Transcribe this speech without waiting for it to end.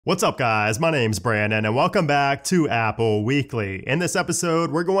What's up guys, my name's Brandon and welcome back to Apple Weekly. In this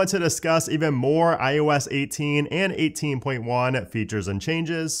episode, we're going to discuss even more iOS 18 and 18.1 features and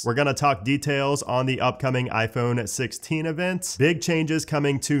changes. We're going to talk details on the upcoming iPhone 16 event, big changes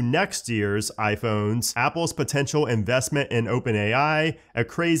coming to next year's iPhones, Apple's potential investment in OpenAI, a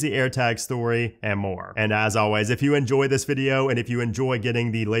crazy AirTag story, and more. And as always, if you enjoy this video and if you enjoy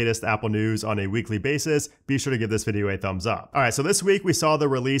getting the latest Apple news on a weekly basis, be sure to give this video a thumbs up. All right, so this week we saw the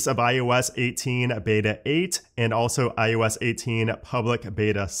release of iOS 18 Beta 8 and also iOS 18 Public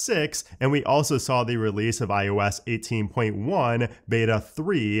Beta 6, and we also saw the release of iOS 18.1 Beta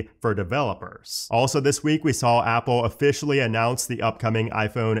 3 for developers. Also this week we saw Apple officially announce the upcoming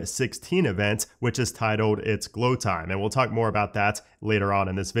iPhone 16 event, which is titled It's Glow Time, and we'll talk more about that later on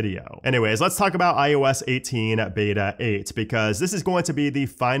in this video. Anyways, let's talk about iOS 18 Beta 8 because this is going to be the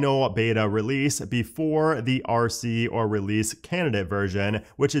final beta release before the RC or release candidate version,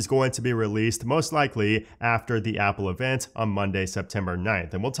 which is going to be released most likely after the Apple event on Monday, September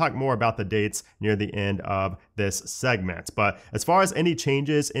 9th. And we'll talk more about the dates near the end of this segment. But as far as any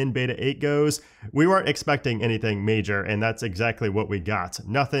changes in Beta 8 goes, we weren't expecting anything major, and that's exactly what we got.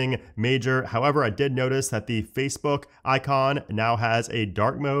 Nothing major. However, I did notice that the Facebook icon now has a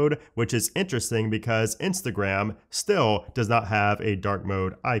dark mode, which is interesting because Instagram still does not have a dark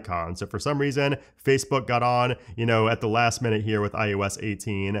mode icon. So for some reason, Facebook got on, at the last minute here with iOS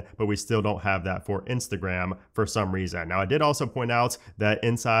 18, but we still don't have that for Instagram for some reason. Now, I did also point out that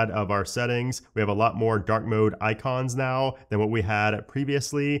inside of our settings, we have a lot more dark mode icons now than what we had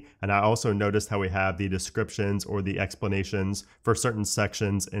previously. And I also noticed how we have the descriptions or the explanations for certain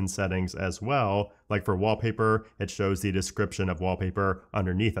sections in settings as well. Like for wallpaper, it shows the description of wallpaper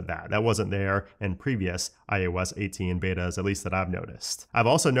underneath of that. That wasn't there in previous iOS 18 betas, at least that I've noticed. I've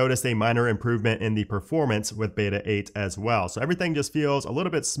also noticed a minor improvement in the performance with Beta 8 as well. So everything just feels a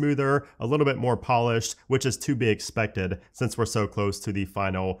little bit smoother, a little bit more polished, which is to be expected since we're so close to the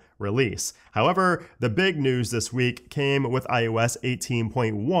final release. However, the big news this week came with iOS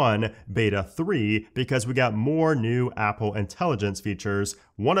 18.1 Beta 3 because we got more new Apple Intelligence features,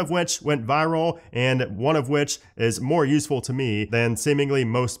 one of which went viral and one of which is more useful to me than seemingly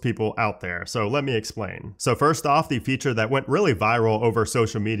most people out there. So let me explain. So first off, the feature that went really viral over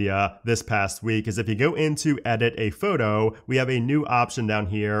social media this past week is if you go into edit a photo, we have a new option down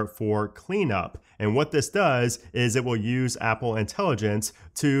here for cleanup. And what this does is it will use Apple Intelligence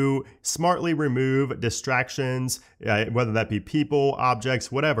to smartly remove distractions, whether that be people,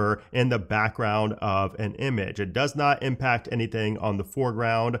 objects, whatever, in the background of an image. It does not impact anything on the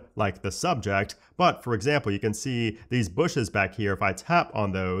foreground like the subject, but for example, you can see these bushes back here. If I tap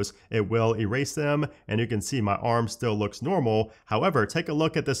on those, it will erase them, and you can see my arm still looks normal. However, take a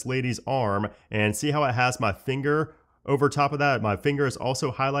look at this lady's arm and see how it has my finger over top of that. My finger is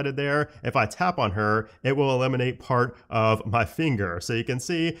also highlighted there. If I tap on her, it will eliminate part of my finger. So you can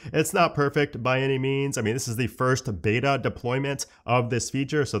see it's not perfect by any means. I mean, this is the first beta deployment of this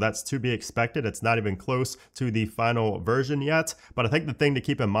feature, so that's to be expected. It's not even close to the final version yet. But I think the thing to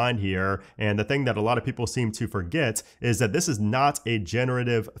keep in mind here, and the thing that a lot of people seem to forget, is that this is not a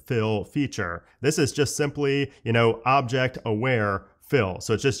generative fill feature. This is just simply, object aware fill.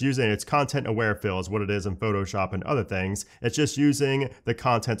 So it's just using its content aware fill is what it is in Photoshop and other things. It's just using the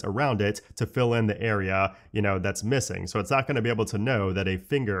content around it to fill in the area, that's missing. So it's not going to be able to know that a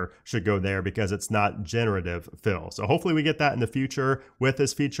finger should go there because it's not generative fill. So hopefully we get that in the future with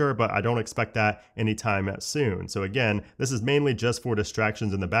this feature, but I don't expect that anytime soon. So again, this is mainly just for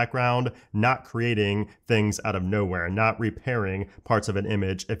distractions in the background, not creating things out of nowhere, not repairing parts of an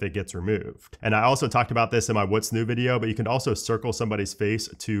image if it gets removed. And I also talked about this in my What's New video, but you can also circle somebody's face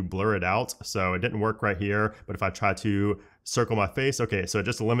to blur it out. So it didn't work right here, but if I try to circle my face, okay, so it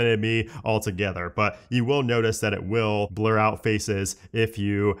just eliminated me altogether. But you will notice that it will blur out faces if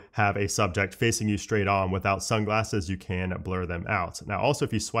you have a subject facing you straight on. Without sunglasses, you can blur them out. Now also,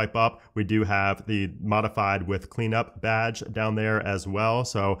 if you swipe up, we do have the modified with cleanup badge down there as well.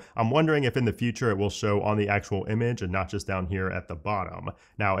 So I'm wondering if in the future it will show on the actual image and not just down here at the bottom.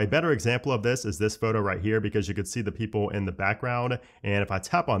 Now a better example of this is this photo right here, because you could see the people in the background, and if I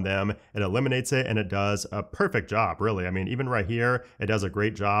tap on them, it eliminates it, and it does a perfect job, really. I mean, even right here, it does a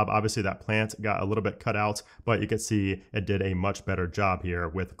great job. Obviously that plant got a little bit cut out, but you can see it did a much better job here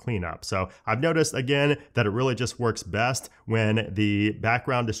with cleanup. So I've noticed again that it really just works best when the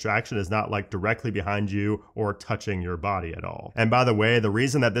background distraction is not like directly behind you or touching your body at all. And by the way, the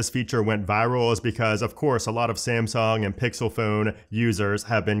reason that this feature went viral is because, of course, a lot of Samsung and Pixel phone users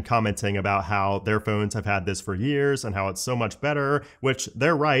have been commenting about how their phones have had this for years and how it's so much better, which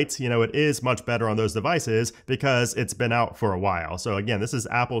they're right. It is much better on those devices because it's been out out for a while. So again, this is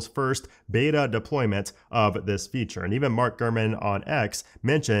Apple's first beta deployment of this feature. And even Mark Gurman on X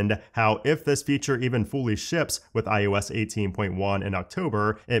mentioned how if this feature even fully ships with iOS 18.1 in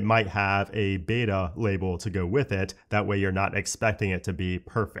October, it might have a beta label to go with it. That way you're not expecting it to be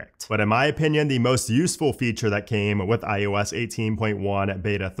perfect. But in my opinion, the most useful feature that came with iOS 18.1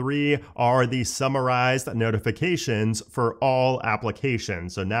 beta 3 are the summarized notifications for all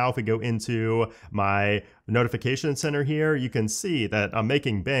applications. So now if we go into my notification center here, you can see that I'm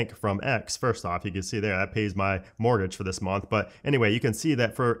making bank from X. First off, you can see there that pays my mortgage for this month. But anyway, you can see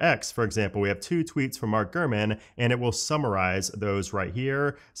that for X, for example, we have 2 tweets from Mark Gurman, and it will summarize those right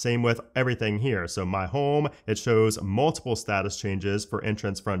here. Same with everything here. So my home, it shows multiple status changes for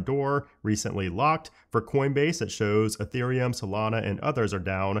entrance front door, recently locked. For Coinbase, it shows Ethereum, Solana, and others are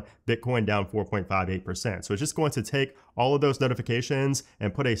down. Bitcoin down 4.58%. So it's just going to take all of those notifications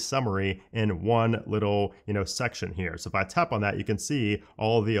and put a summary in one little, section here. So if I tap on that, you can see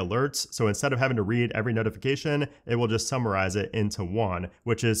all of the alerts. So instead of having to read every notification, it will just summarize it into one,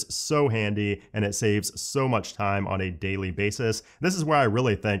 which is so handy, and it saves so much time on a daily basis. This is where I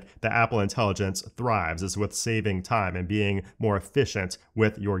really think the Apple Intelligence thrives, is with saving time and being more efficient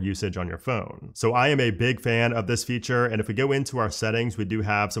with your usage on your phone. So I am a big fan of this feature, and if we go into our settings, we do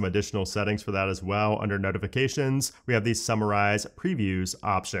have some additional settings for that as well. Under notifications, we have the summarize previews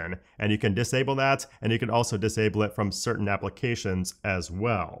option, and you can disable that, and you can also disable it from certain applications as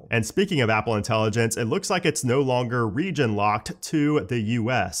well. And speaking of Apple Intelligence, it looks like it's no longer region locked to the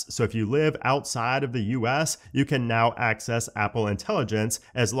US. So if you live outside of the US, you can now access Apple Intelligence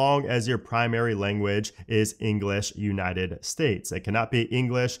as long as your primary language is English United States. It cannot be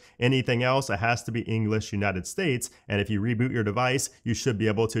English anything else. It has to be English United States. And if you reboot your device, you should be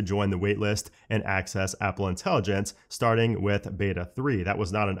able to join the waitlist and access Apple Intelligence starting with beta 3. That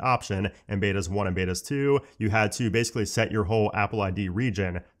was not an option in betas 1 and betas 2. You had to basically set your whole Apple ID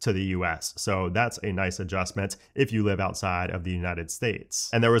region to the US. So that's a nice adjustment if you live outside of the United States.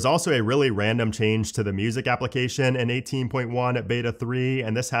 And there was also a really random change to the music application in 18.1 beta 3,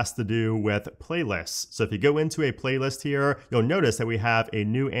 and this has to do with playlists. So if you go into a playlist here, you'll notice that we have a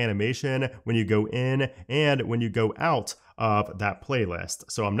new animation when you go in and when you go out of that playlist.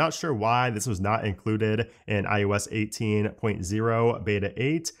 So I'm not sure why this was not included in iOS 18.0 beta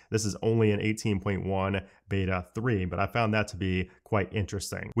 8. This is only in 18.1 beta 3, but I found that to be quite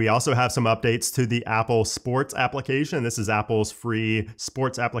interesting. We also have some updates to the Apple Sports application. This is Apple's free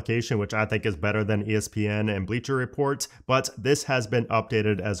sports application, which I think is better than ESPN and Bleacher Report, but this has been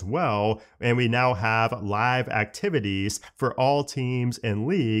updated as well, and we now have live activities for all teams and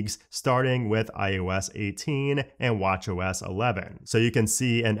leagues starting with iOS 18 and watchOS 11. So you can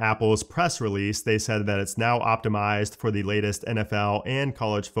see in Apple's press release, they said that it's now optimized for the latest NFL and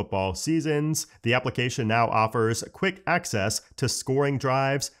college football seasons. The application now offers quick access to scoring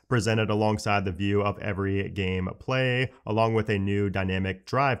drives presented alongside the view of every game play, along with a new dynamic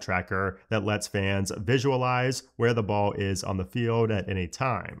drive tracker that lets fans visualize where the ball is on the field at any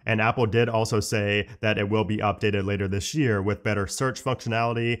time. And Apple did also say that it will be updated later this year with better search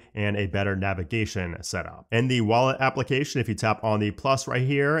functionality and a better navigation setup. In the wallet application, if you tap on the plus right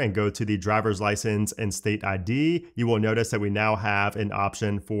here and go to the driver's license and state ID, you will notice that we now have an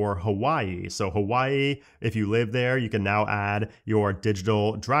option for Hawaii. So Hawaii, if you live there, you can now add your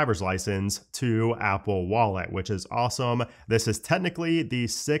digital driver's license to Apple Wallet, which is awesome. This is technically the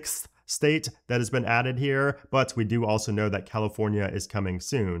 6th state that has been added here, but we do also know that California is coming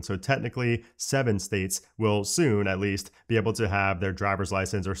soon. So technically 7 states will soon at least be able to have their driver's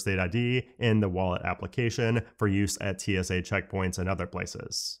license or state ID in the wallet application for use at TSA checkpoints and other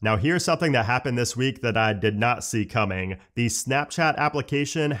places. Now here's something that happened this week that I did not see coming. The Snapchat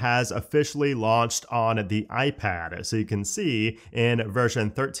application has officially launched on the iPad. So you can see in version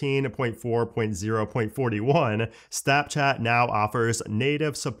 13.4.0.41, Snapchat now offers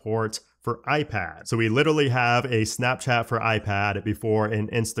native support for iPad. So we literally have a Snapchat for iPad before an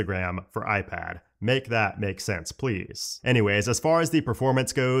Instagram for iPad. Make that make sense, please. Anyways, as far as the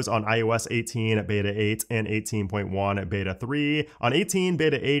performance goes on iOS 18 beta 8 and 18.1 beta 3, on 18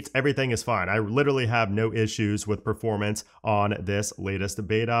 beta 8, everything is fine. I literally have no issues with performance on this latest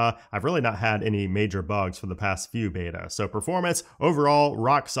beta. I've really not had any major bugs for the past few betas. So performance overall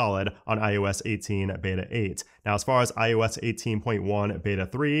rock solid on iOS 18 beta 8. Now, as far as iOS 18.1 beta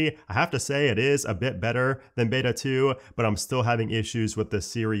 3, I have to say it is a bit better than beta 2, but I'm still having issues with the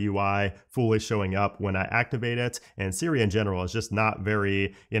Siri UI fully showing showing up when I activate it, and Siri in general is just not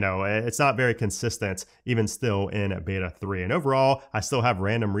very, it's not very consistent even still in beta 3. And overall, I still have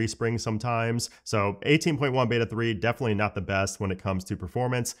random resprings sometimes. So 18.1 beta 3, definitely not the best when it comes to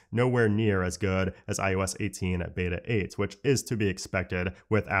performance, nowhere near as good as iOS 18 beta 8, which is to be expected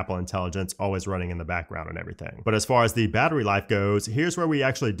with Apple Intelligence always running in the background and everything. But as far as the battery life goes, here's where we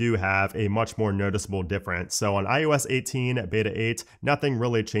actually do have a much more noticeable difference. So on iOS 18 beta 8, nothing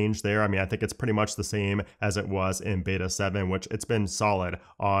really changed there. I mean, I think it's pretty much the same as it was in beta 7, which it's been solid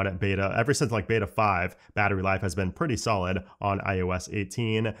on beta ever since like beta 5. Battery life has been pretty solid on iOS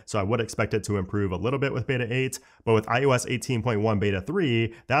 18, so I would expect it to improve a little bit with beta 8, but with iOS 18.1 beta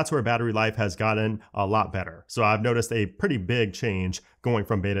 3, that's where battery life has gotten a lot better. So I've noticed a pretty big change going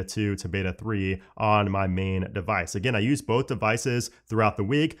from beta 2 to beta 3 on my main device. Again, I use both devices throughout the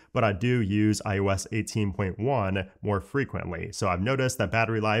week, but I do use iOS 18.1 more frequently. So I've noticed that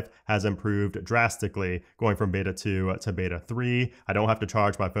battery life has improved drastically going from beta 2 to beta 3. I don't have to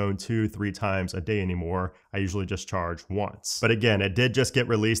charge my phone 2-3 times a day anymore. I usually just charge once. But again, it did just get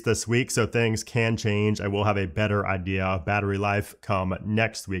released this week, so things can change. I will have a better idea of battery life come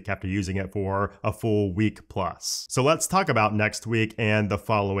next week after using it for a full week plus. So let's talk about next week and the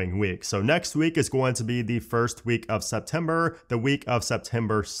following week. So next week is going to be the first week of September, the week of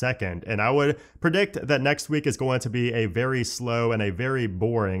September 2nd. And I would predict that next week is going to be a very slow and a very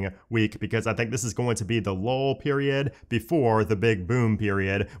boring week, because I think this is going to be the lull period before the big boom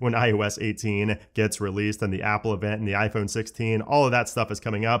period when iOS 18 gets released and the Apple event and the iPhone 16, all of that stuff is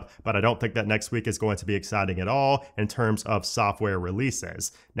coming up. But I don't think that next week is going to be exciting at all in terms of software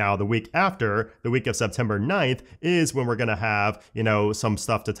releases. Now, the week after, the week of September 9th, is when we're going to have, some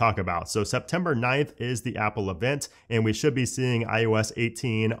stuff to talk about. So September 9th is the Apple event, and we should be seeing iOS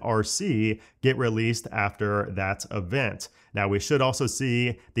 18 RC get released after that event. Now, we should also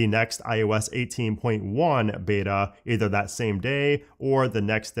see the next iOS 18.1 beta either that same day or the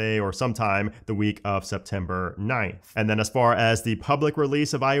next day or sometime the week of September 9th. And then as far as the public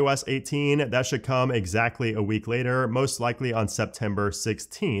release of iOS 18, that should come exactly a week later, most likely on September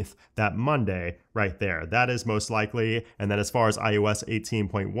 16th, that Monday right there. That is most likely. And then as far as iOS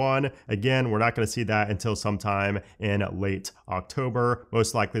 18.1, again, we're not going to see that until sometime in late October,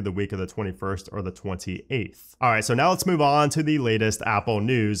 most likely the week of the 21st or the 28th. All right, so now let's move on to the latest Apple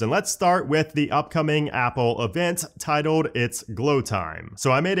news, and let's start with the upcoming Apple event titled It's Glow Time.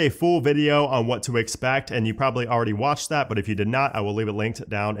 So I made a full video on what to expect, and you probably already watched that, but if you did not, I will leave it linked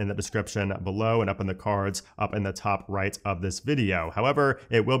down in the description below and up in the cards up in the top right of this video. However,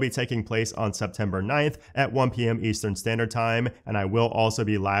 it will be taking place on September 9th at 1 p.m. Eastern Standard Time, and I will also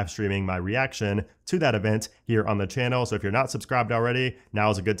be live streaming my reaction to that event here on the channel. So if you're not subscribed already, now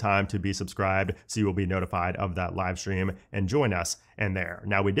is a good time to be subscribed so you will be notified of that live stream and join us in there.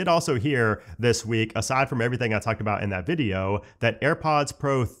 Now, we did also hear this week, aside from everything I talked about in that video, that AirPods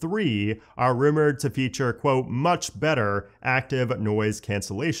Pro 3 are rumored to feature, quote, much better active noise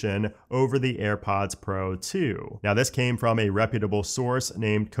cancellation over the AirPods Pro 2. Now, this came from a reputable source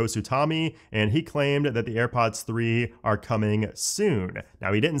named Kosutami, and he claimed that the AirPods 3 are coming soon.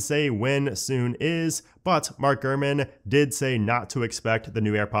 Now, he didn't say when soon is, but Mark Gurman did say not to expect the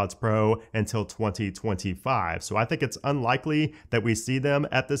new AirPods Pro until 2025. So I think it's unlikely that we see them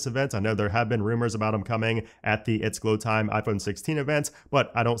at this event. I know there have been rumors about them coming at the It's Glow Time iPhone 16 event,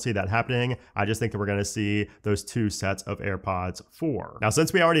 but I don't see that happening. I just think that we're going to see those two sets of AirPods 4. Now,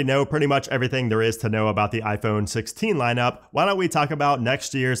 since we already know pretty much everything there is to know about the iPhone 16 lineup, why don't we talk about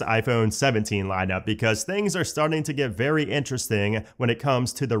next year's iPhone 17 lineup, because things are starting to get very interesting when it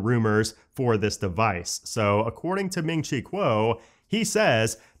comes to the rumors for this device. So according to Ming-Chi Kuo, he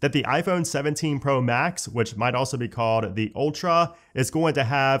says that the iPhone 17 Pro Max, which might also be called the Ultra, is going to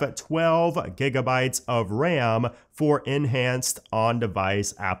have 12 gigabytes of RAM for enhanced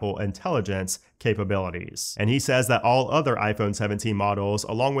on-device Apple Intelligence capabilities. And he says that all other iPhone 17 models,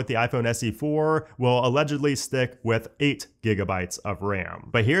 along with the iPhone SE4, will allegedly stick with 8 gigabytes of RAM.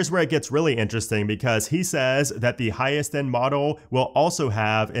 But here's where it gets really interesting, because he says that the highest end model will also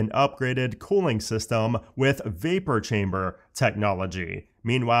have an upgraded cooling system with vapor chamber technology.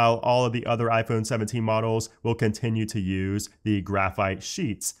 Meanwhile, all of the other iPhone 17 models will continue to use the graphite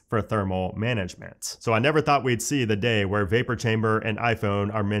sheets for thermal management. So I never thought we'd see the day where vapor chamber and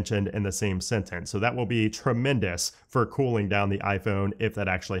iPhone are mentioned in the same sentence. So that will be tremendous for cooling down the iPhone if that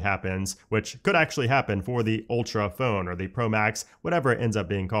actually happens, which could actually happen for the Ultra phone or the Pro Max, whatever it ends up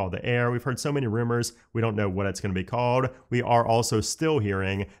being called. The Air, we've heard so many rumors, we don't know what it's going to be called. We are also still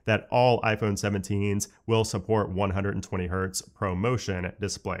hearing that all iPhone 17s will support 120 Hz ProMotion phone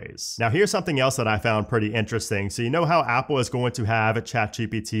displays. Now, here's something else that I found pretty interesting. So you know how Apple is going to have a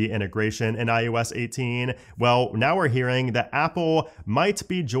ChatGPT integration in iOS 18? Well, now we're hearing that Apple might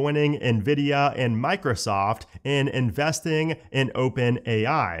be joining NVIDIA and Microsoft in investing in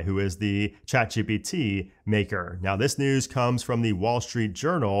OpenAI, who is the ChatGPT maker. Now, this news comes from the Wall Street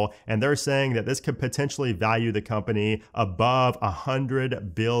Journal, and they're saying that this could potentially value the company above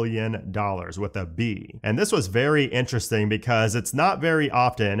 $100 billion with a B. And this was very interesting because it's not very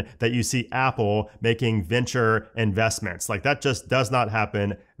often that you see Apple making venture investments. Like, that just does not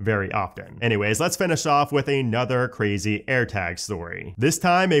happen very often. Anyways, let's finish off with another crazy AirTag story. This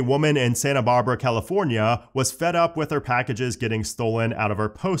time, a woman in Santa Barbara, California was fed up with her packages getting stolen out of her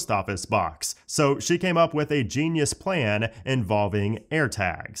post office box. So she came up with a genius plan involving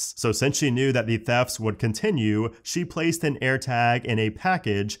AirTags. So since she knew that the thefts would continue, she placed an AirTag in a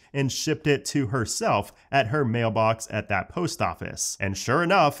package and shipped it to herself at her mailbox at that post office. And sure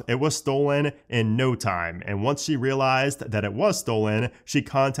enough, it was stolen in no time. And once she realized that it was stolen, she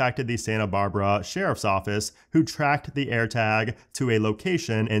contacted the Santa Barbara Sheriff's Office, who tracked the AirTag to a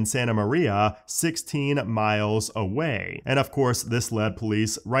location in Santa Maria, 16 miles away. And of course, this led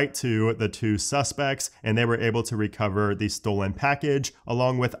police right to the two suspects, and they were able to recover the stolen package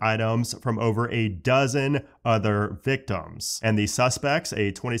along with items from over a dozen other victims. And the suspects,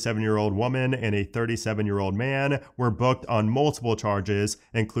 a 27-year-old woman and a 37-year-old man, were booked on multiple charges,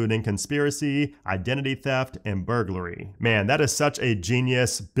 including conspiracy, identity theft, and burglary. Man, that is such a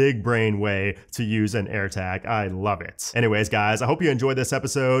genius, big brain way to use an AirTag. I love it. Anyways, guys, I hope you enjoyed this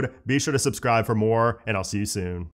episode. Be sure to subscribe for more, and I'll see you soon.